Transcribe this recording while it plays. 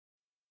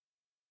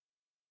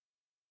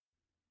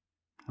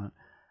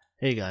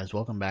Hey guys,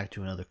 welcome back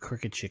to another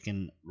Crooked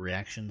Chicken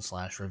reaction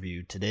slash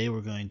review. Today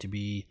we're going to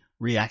be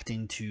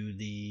reacting to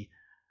the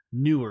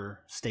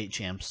newer State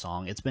Champs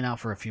song. It's been out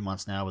for a few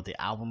months now, but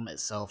the album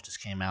itself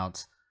just came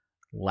out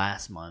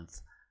last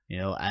month. You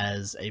know,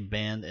 as a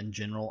band in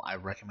general, I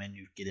recommend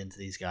you get into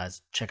these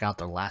guys. Check out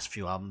their last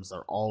few albums.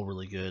 They're all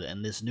really good,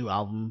 and this new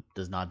album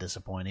does not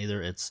disappoint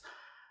either. It's,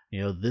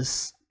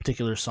 this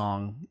particular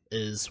song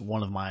is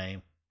one of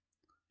my,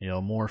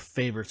 more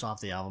favorites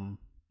off the album.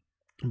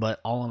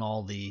 But all in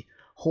all, the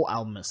whole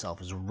album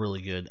itself is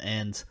really good,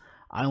 and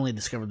I only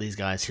discovered these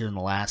guys here in the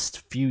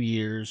last few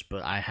years,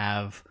 but I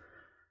have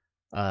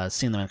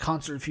seen them in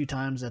concert a few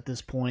times at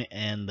this point,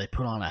 and they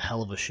put on a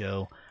hell of a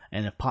show.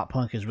 And if pop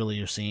punk is really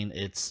your scene,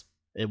 it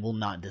will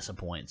not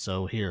disappoint.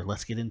 So here,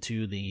 let's get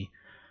into the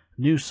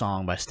new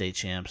song by State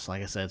Champs.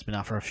 Like I said, it's been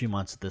out for a few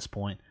months at this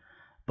point,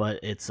 but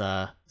it's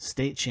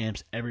State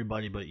Champs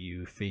Everybody But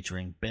You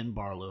featuring Ben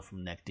Barlow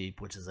from Neck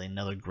Deep, which is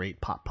another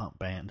great pop punk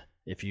band.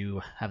 If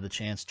you have the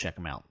chance, check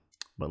them out.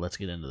 But let's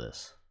get into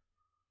this.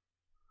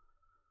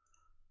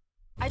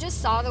 I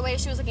just saw the way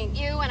she was looking at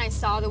you, and I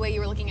saw the way you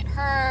were looking at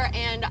her,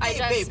 and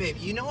Babe,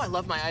 you know I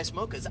love my iced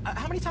mochas.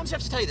 How many times do I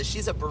have to tell you this?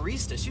 She's a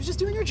barista. She was just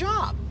doing her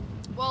job.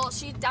 Well,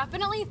 she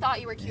definitely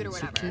thought you were cute or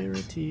whatever.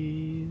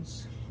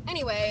 Insecurities.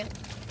 Anyway,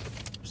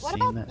 what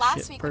about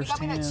last week when you got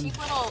me that cheap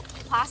little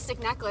plastic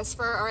necklace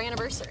for our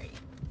anniversary?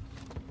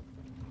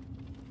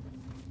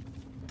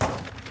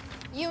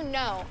 You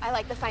know I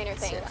like the finer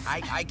things.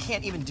 I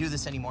can't even do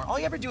this anymore. All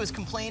you ever do is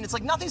complain. It's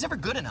like nothing's ever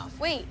good enough.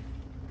 Wait,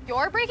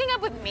 you're breaking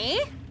up with me?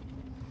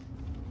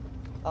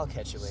 I'll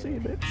catch you later. See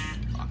you, bitch.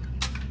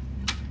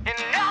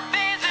 Enough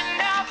is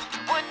enough.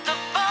 What the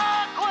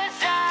fuck was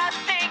I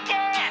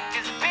thinking?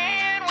 'Cause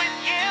being with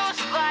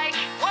you's like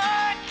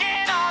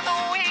working on the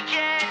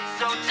weekend.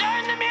 So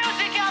turn the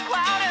music up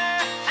louder.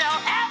 Tell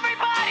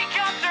everybody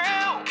come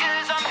through.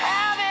 'Cause I'm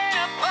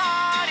having a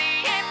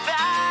party.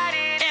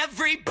 Invited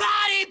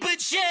everybody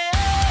but you.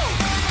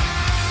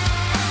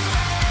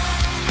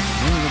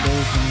 Many of the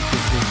days when you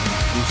could just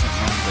decent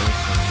on this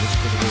or just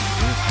get away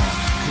from your phone,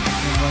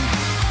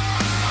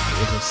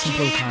 it was a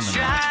simple Keep kind of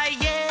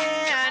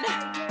trying,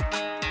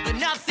 but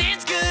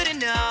nothing's good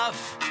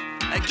enough.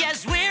 I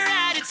guess we're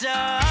out of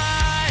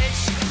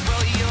touch.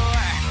 Well,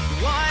 you're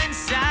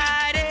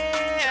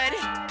one-sided.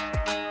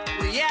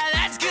 Well, yeah,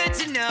 that's good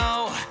to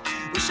know.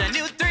 Wish I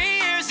knew 3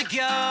 years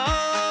ago.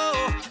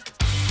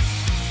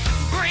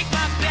 Break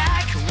my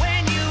back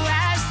when you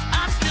asked.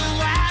 I'm still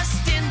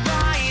last in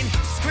line.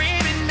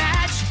 Screaming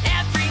match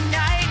every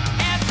night,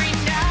 every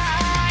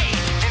night.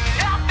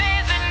 Enough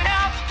is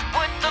enough.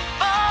 What the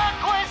fuck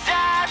was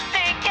I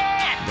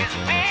thinking? 'Cause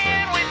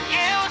being with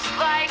you's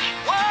like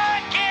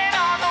working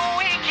on the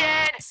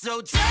weekend.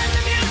 So turn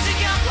the music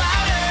up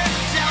louder.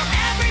 Tell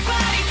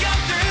everybody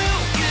come through.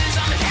 'Cause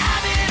I'm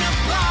having a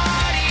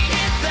party.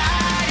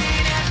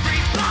 Inviting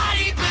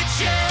everybody but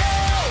you.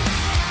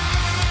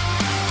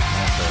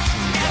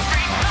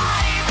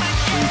 Everybody but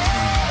you.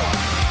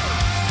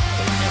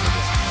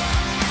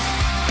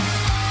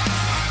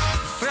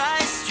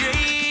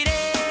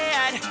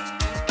 Frustrated.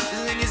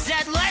 Then you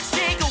said, let's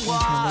take a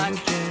walk.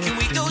 Can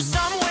we go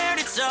somewhere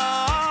to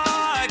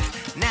talk?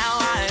 Now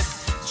I've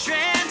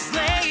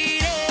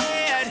translated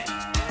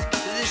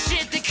the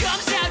shit that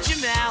comes out your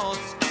mouth.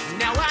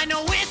 Now I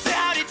know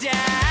without a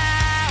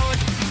doubt.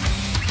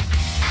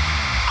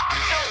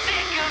 I'm so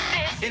sick of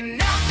this.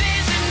 Enough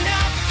is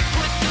enough.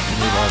 What the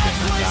fuck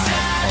was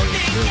I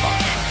thinking?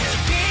 'Cause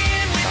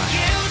being with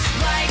you's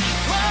like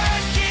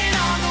working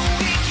on the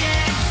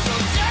weekend. So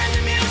turn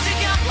the music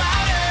up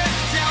louder.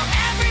 Tell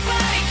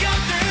everybody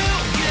come through.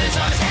 'Cause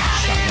I'm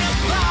having a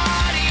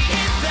party.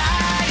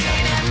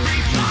 Inviting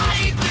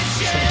everybody but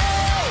you.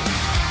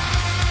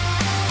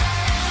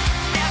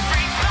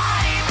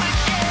 Everybody but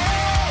you.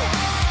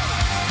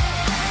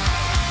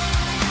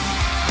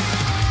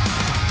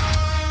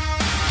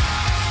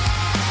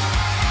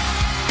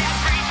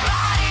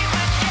 Everybody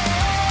but you.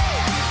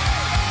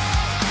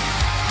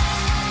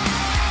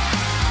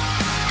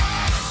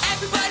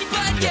 Everybody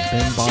but you.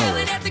 Ben Barlow.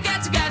 Chilling at the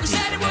get together,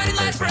 said it wouldn't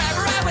last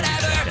forever, or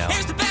whatever. Check it out.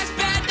 Here's the best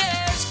bad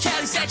news.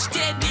 Kelly said she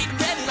didn't even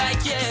really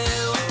like you.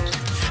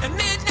 And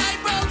midnight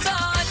rolls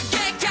on,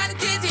 getting kinda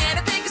dizzy, and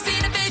I think I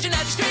seen a vision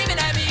of you screaming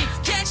at me.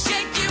 Can't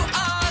shake you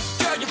off,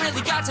 girl, you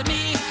really got to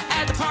me.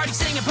 At the party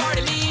singing part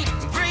of me.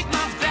 Break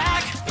my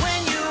back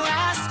when you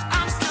asked.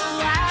 I'm still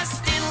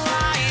last in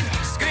line,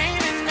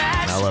 screaming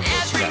at I love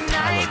this. You every got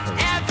Tyler night, Perry.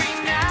 every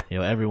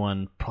night.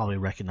 Everyone probably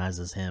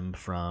recognizes him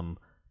from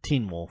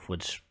Teen Wolf,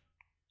 which,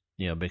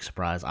 big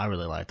surprise. I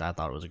really liked. I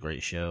thought it was a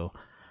great show,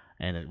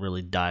 and it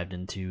really dived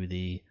into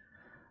the,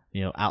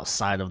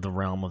 outside of the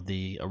realm of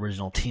the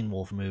original Teen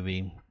Wolf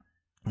movie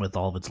with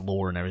all of its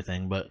lore and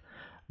everything. But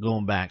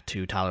going back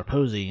to Tyler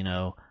Posey,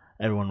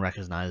 everyone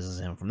recognizes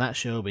him from that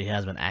show, but he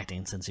has been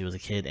acting since he was a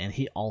kid, and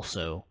he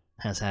also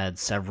has had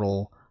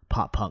several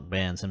pop punk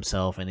bands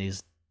himself, and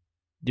he's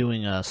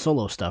doing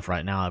solo stuff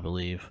right now, I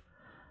believe.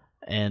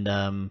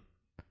 And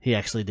he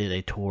actually did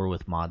a tour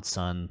with Mod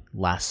Sun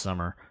last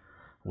summer.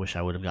 Wish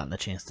I would have gotten the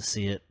chance to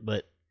see it,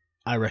 but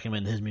I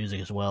recommend his music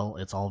as well.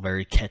 It's all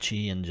very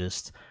catchy and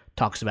just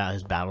talks about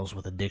his battles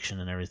with addiction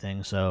and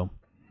everything. So,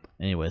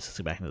 anyways, let's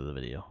get back into the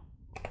video.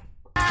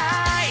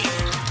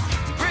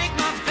 Break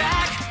my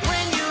back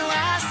when you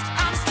ask,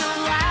 I'm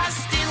still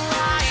last in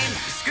line.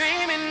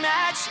 Screaming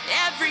match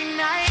every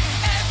night.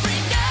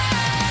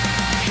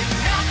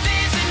 Enough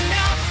is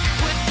enough.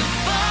 What the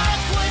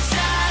fuck was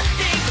I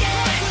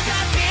thinking?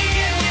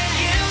 Being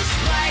used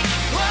like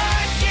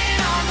working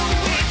on the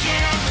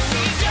weekend.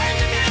 Turn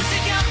the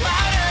music up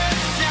louder.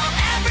 Tell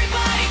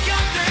everybody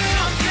come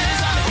through.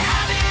 'Cause I'm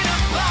having a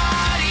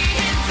party,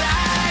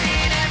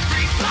 inviting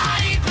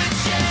everybody but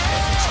you.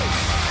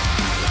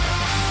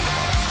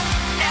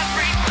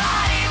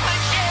 Everybody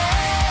but you.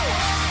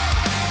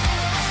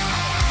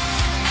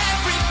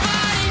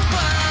 Everybody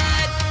but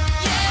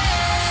you.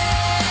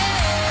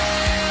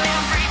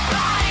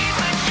 Everybody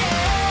but you.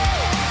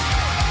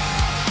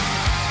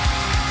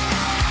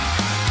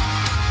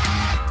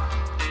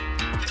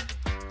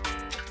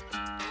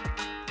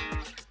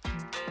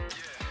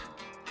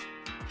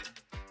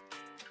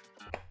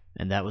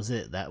 And that was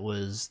it. That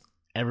was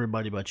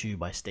Everybody But You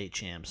by State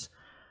Champs.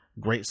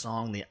 Great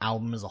song. The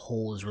album as a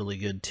whole is really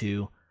good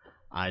too.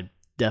 I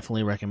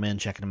definitely recommend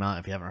checking them out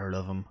if you haven't heard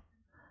of them.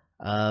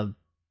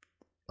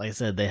 Like I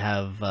said, they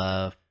have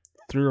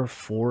 3 or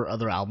 4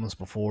 other albums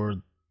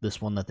before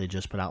this one that they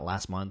just put out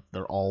last month.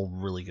 They're all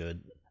really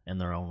good in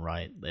their own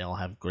right. They all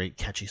have great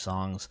catchy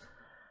songs.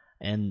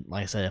 And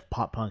like I said, if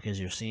pop punk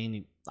is your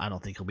scene, I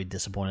don't think you'll be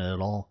disappointed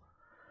at all.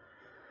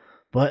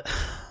 But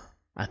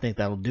I think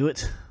that'll do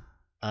it.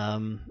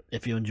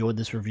 If you enjoyed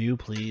this review,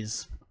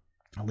 please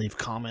leave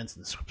comments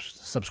and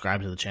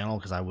subscribe to the channel,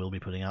 because I will be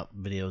putting out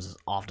videos as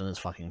often as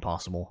fucking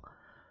possible.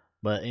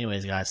 But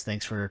anyways, guys,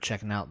 thanks for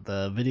checking out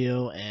the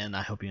video, and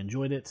I hope you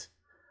enjoyed it.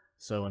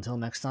 So until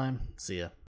next time, see ya.